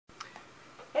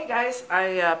guys,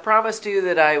 I promised you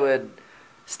that I would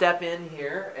step in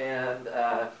here and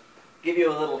give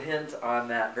you a little hint on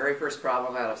that very first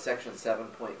problem out of section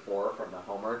 7.4 from the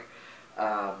homework.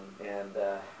 I'm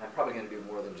probably going to do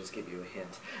more than just give you a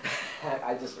hint.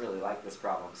 I just really like this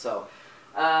problem. So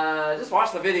just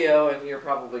watch the video and you're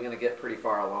probably going to get pretty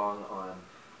far along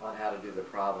on how to do the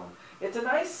problem. It's a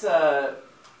nice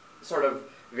sort of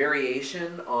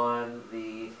variation on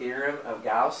the theorem of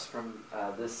Gauss from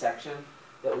this section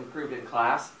that we proved in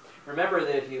class. Remember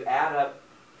that if you add up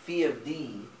phi of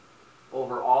d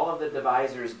over all of the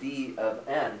divisors d of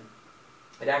n,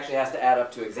 it actually has to add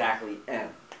up to exactly n.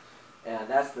 And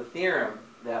that's the theorem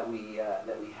that we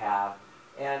have.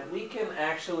 And we can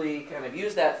actually kind of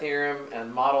use that theorem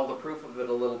and model the proof of it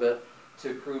a little bit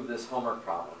to prove this homework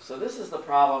problem. So this is the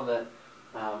problem that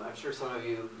I'm sure some of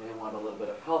you may want a little bit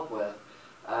of help with.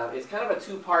 It's kind of a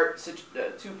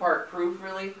two-part proof,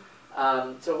 really.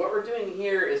 So what we're doing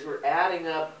here is we're adding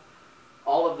up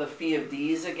all of the phi of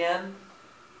d's again.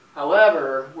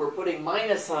 However, we're putting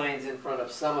minus signs in front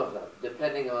of some of them,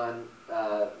 depending on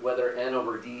whether n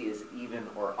over d is even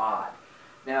or odd.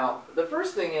 Now, the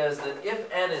first thing is that if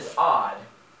n is odd,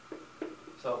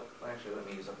 so actually let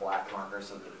me use a black marker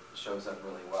so that it shows up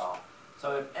really well.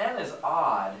 So if n is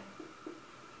odd,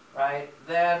 right,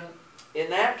 then in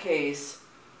that case,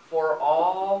 for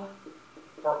all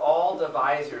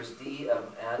divisors d of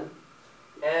n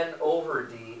over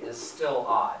d is still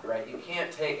odd, right? You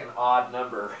can't take an odd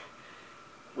number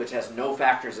which has no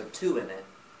factors of 2 in it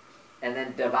and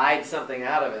then divide something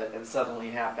out of it and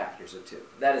suddenly have factors of 2.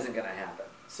 That isn't going to happen.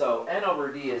 So n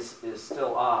over d is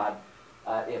still odd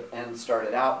if n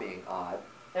started out being odd.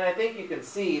 And I think you can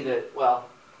see that, well,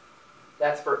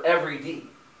 that's for every d.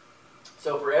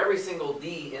 So for every single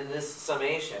d in this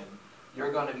summation,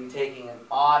 you're going to be taking an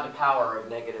odd power of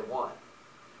 -1,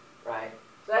 right?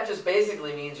 So that just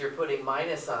basically means you're putting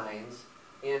minus signs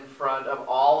in front of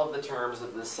all of the terms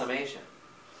of this summation.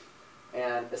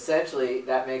 And essentially,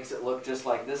 that makes it look just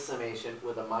like this summation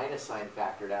with a minus sign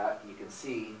factored out. You can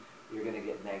see you're going to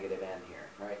get -n here,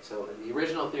 right? So in the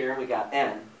original theorem, we got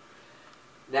n.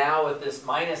 Now with this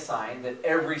minus sign that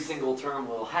every single term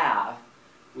will have,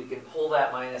 we can pull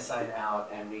that minus sign out,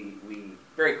 and we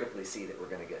very quickly see that we're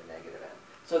going to get -n.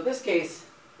 So this case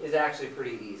is actually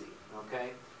pretty easy,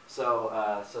 okay?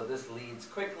 So this leads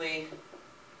quickly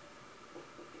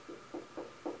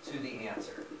to the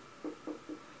answer.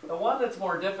 The one that's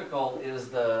more difficult is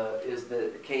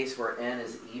the case where n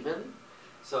is even.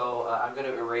 So I'm going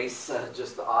to erase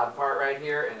just the odd part right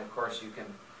here, and of course you can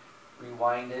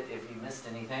rewind it if you missed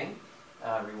anything.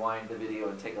 Rewind the video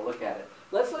and take a look at it.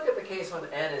 Let's look at the case when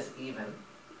n is even.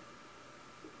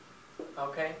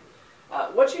 Okay?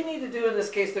 What you need to do in this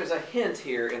case, there's a hint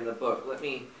here in the book. Let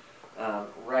me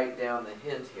write down the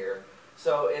hint here.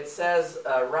 So it says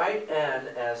write n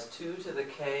as 2 to the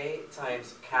k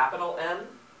times capital N.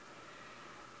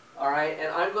 All right, and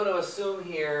I'm going to assume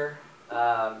here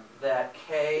that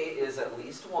k is at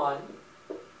least 1,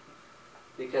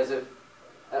 because if,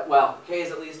 well, k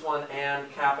is at least 1 and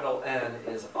capital N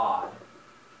is odd.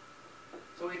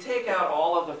 So we take out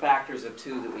all of the factors of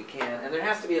 2 that we can, and there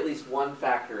has to be at least one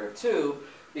factor of 2,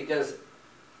 because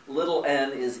little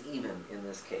n is even in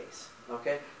this case.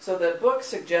 Okay? So the book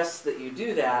suggests that you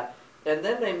do that, and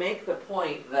then they make the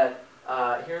point that,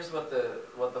 here's what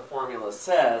the formula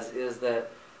says, is that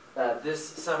this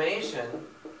summation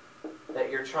that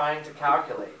you're trying to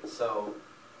calculate, so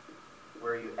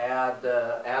where you add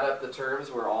up the terms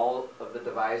where all of the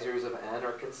divisors of n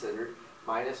are considered,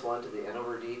 -1 to the n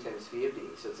over d times phi of d.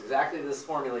 So it's exactly this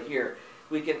formula here.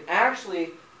 We can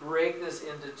actually break this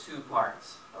into 2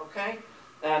 parts, okay?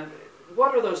 And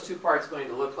what are those 2 parts going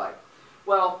to look like?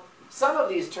 Well, some of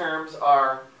these terms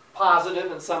are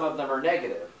positive and some of them are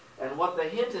negative. And what the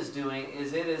hint is doing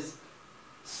is it is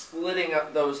splitting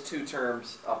up those 2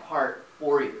 terms apart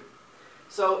for you.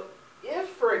 So if,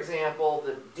 for example,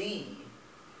 the d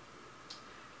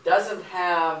doesn't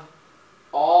have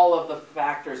all of the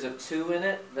factors of 2 in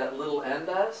it that little n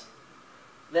does,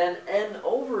 then n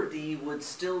over d would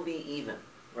still be even,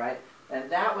 right?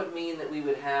 And that would mean that we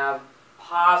would have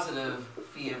positive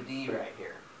phi of d right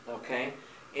here, okay?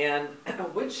 And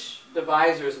which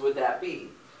divisors would that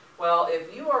be? Well,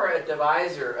 if you are a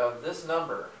divisor of this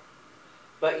number,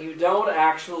 but you don't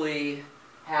actually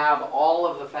have all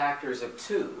of the factors of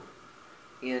 2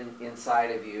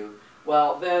 inside of you,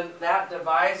 well, then that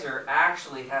divisor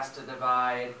actually has to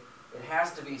divide, it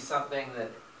has to be something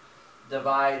that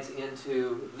divides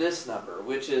into this number,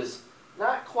 which is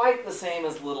not quite the same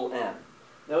as little n.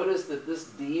 Notice that this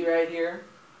d right here,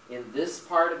 in this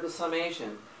part of the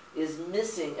summation, is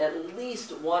missing at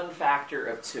least one factor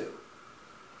of 2.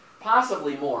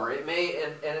 Possibly more. It may,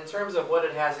 and in terms of what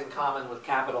it has in common with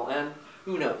capital N,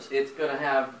 who knows? It's going to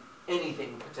have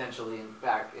anything potentially in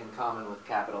fact in common with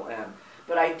capital N.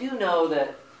 But I do know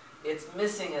that it's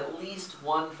missing at least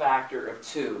one factor of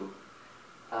 2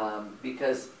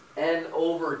 because N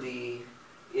over D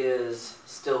is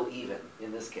still even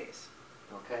in this case.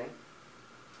 Okay?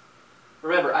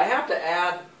 Remember, I have to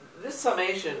add, this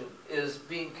summation is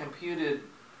being computed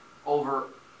over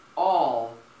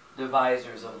all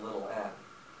divisors of little n.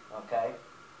 Okay?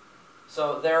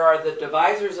 So there are the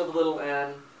divisors of little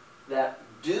n that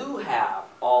do have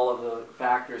all of the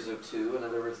factors of 2, in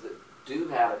other words, that do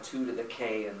have a 2 to the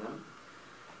k in them.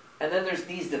 And then there's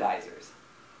these divisors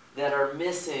that are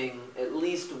missing at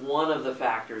least one of the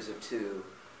factors of 2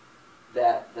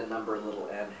 that the number little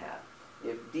n had.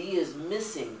 If D is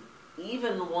missing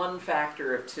even one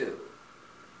factor of 2,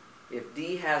 if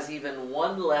D has even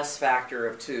one less factor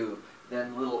of 2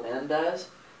 than little n does,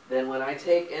 then when I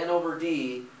take n over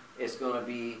D, it's going to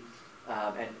be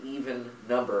an even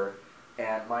number,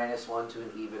 and minus 1 to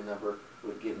an even number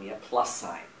would give me a plus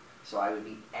sign. So I would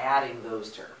be adding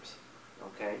those terms.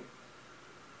 Okay?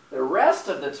 The rest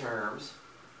of the terms,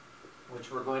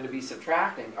 which we're going to be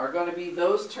subtracting, are going to be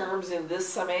those terms in this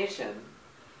summation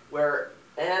where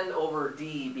n over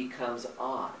D becomes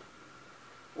odd.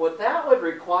 What that would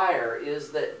require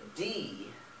is that D,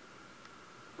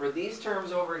 for these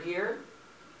terms over here,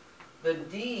 the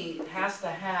D has to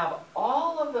have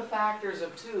all of the factors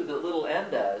of 2 that little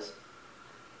n does,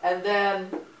 and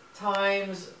then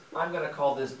times, I'm going to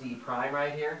call this D prime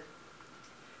right here,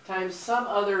 times some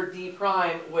other D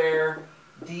prime where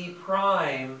D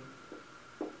prime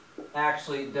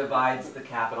actually divides the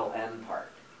capital N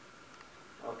part.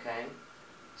 Okay?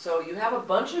 So you have a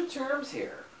bunch of terms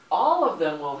here. All of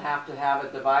them will have to have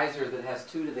a divisor that has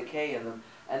 2 to the k in them,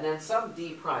 and then some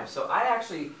D prime. So I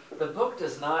actually, the book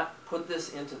does not put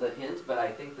this into the hint, but I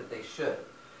think that they should.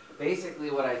 Basically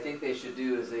what I think they should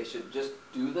do is they should just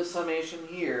do the summation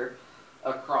here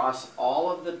across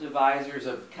all of the divisors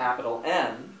of capital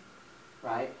N,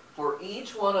 right? For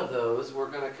each one of those, we're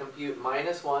going to compute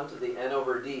minus 1 to the n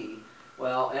over D.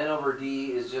 Well, n over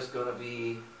D is just going to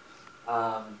be,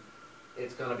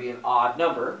 it's going to be an odd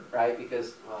number, right?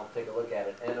 Because, well, take a look at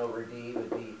it. N over D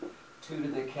would be 2 to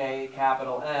the k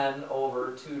capital N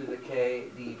over 2 to the k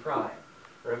D prime.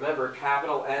 Remember,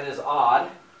 capital N is odd.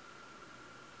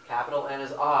 Capital N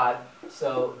is odd,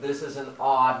 so this is an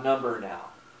odd number now.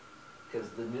 Because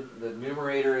the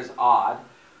numerator is odd.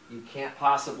 You can't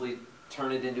possibly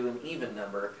turn it into an even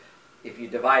number if you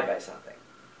divide by something.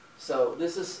 So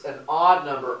this is an odd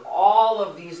number. All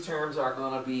of these terms are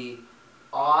going to be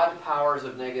odd powers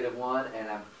of -1, and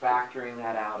I'm factoring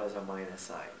that out as a minus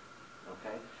sign.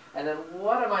 Okay? And then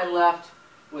what am I left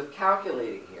with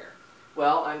calculating here?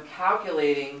 Well, I'm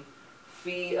calculating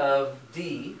phi of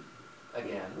D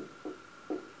again.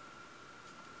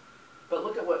 But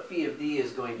look at what phi of D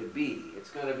is going to be. It's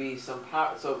going to be some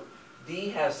power. So D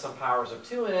has some powers of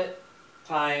 2 in it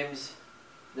times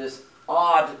this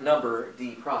odd number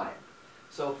D prime.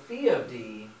 So phi of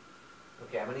D,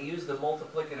 okay, I'm going to use the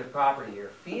multiplicative property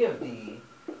here. Phi of D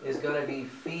is going to be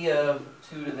phi of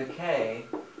 2 to the k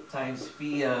times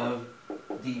phi of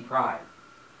D prime.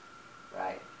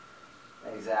 Right?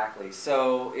 Exactly.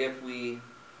 So if we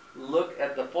look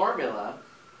at the formula,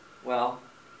 well,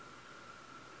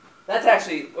 that's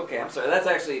actually, okay, I'm sorry, that's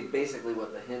actually basically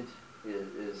what the hint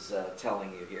is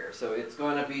telling you here. So it's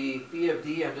going to be phi of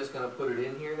D, I'm just going to put it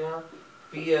in here now,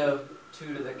 phi of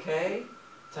 2 to the k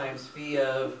times phi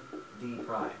of D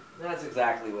prime. That's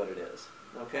exactly what it is.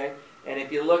 Okay? And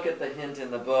if you look at the hint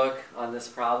in the book on this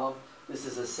problem, this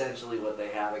is essentially what they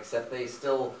have, except they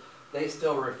still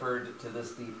referred to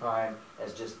this D prime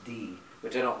as just D,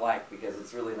 which I don't like because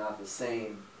it's really not the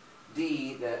same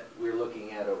D that we're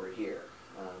looking at over here.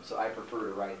 So I prefer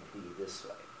to write D this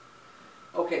way.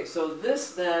 Okay, so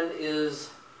this then is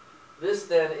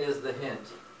the hint,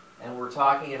 and we're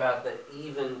talking about the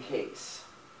even case,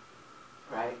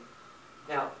 right?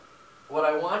 Now, what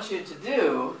I want you to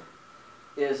do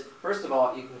is, first of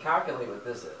all, you can calculate what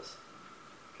this is.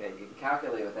 Okay, you can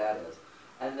calculate what that is.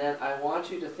 And then I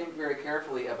want you to think very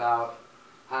carefully about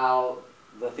how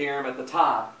the theorem at the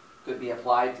top could be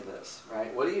applied to this,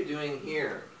 right? What are you doing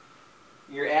here?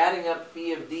 You're adding up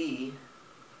phi of D,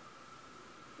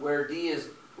 where D is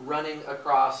running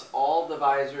across all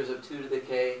divisors of 2 to the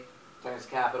k times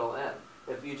capital N.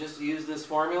 If you just use this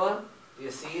formula,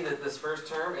 you see that this first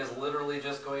term is literally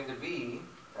just going to be, in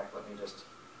fact, let me just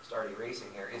start erasing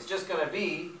here. It's just going to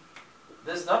be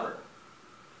this number,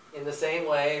 in the same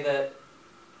way that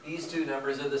these two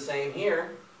numbers are the same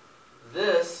here.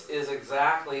 This is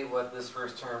exactly what this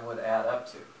first term would add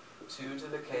up to. 2 to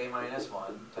the k minus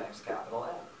 1 times capital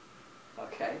N.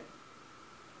 Okay?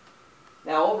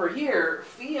 Now over here,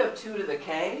 phi of 2 to the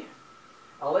k,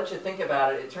 I'll let you think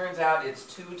about it. It turns out it's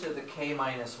 2 to the k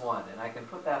minus 1, and I can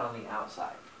put that on the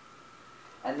outside.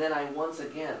 And then I once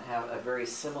again have a very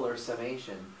similar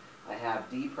summation. I have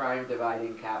d prime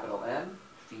dividing capital N.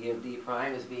 Phi of d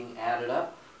prime is being added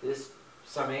up. This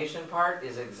summation part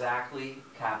is exactly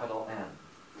capital N.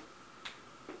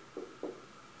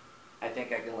 I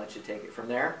think I can let you take it from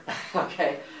there.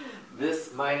 Okay,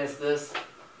 this minus this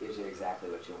gives you exactly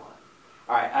what you want.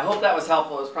 All right, I hope that was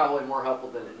helpful. It was probably more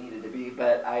helpful than it needed to be,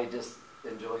 but I just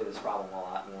enjoy this problem a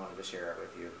lot and wanted to share it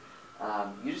with you.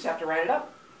 You just have to write it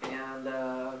up, and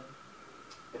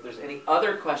if there's any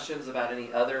other questions about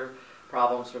any other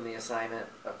problems from the assignment,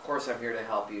 of course I'm here to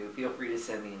help you. Feel free to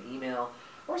send me an email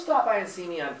or stop by and see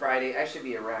me on Friday. I should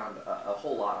be around a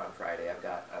whole lot on Friday. I've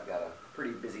got a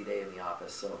pretty busy day in the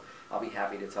office, so I'll be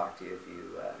happy to talk to you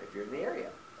if you're in the area.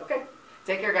 Okay,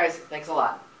 take care, guys. Thanks a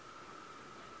lot.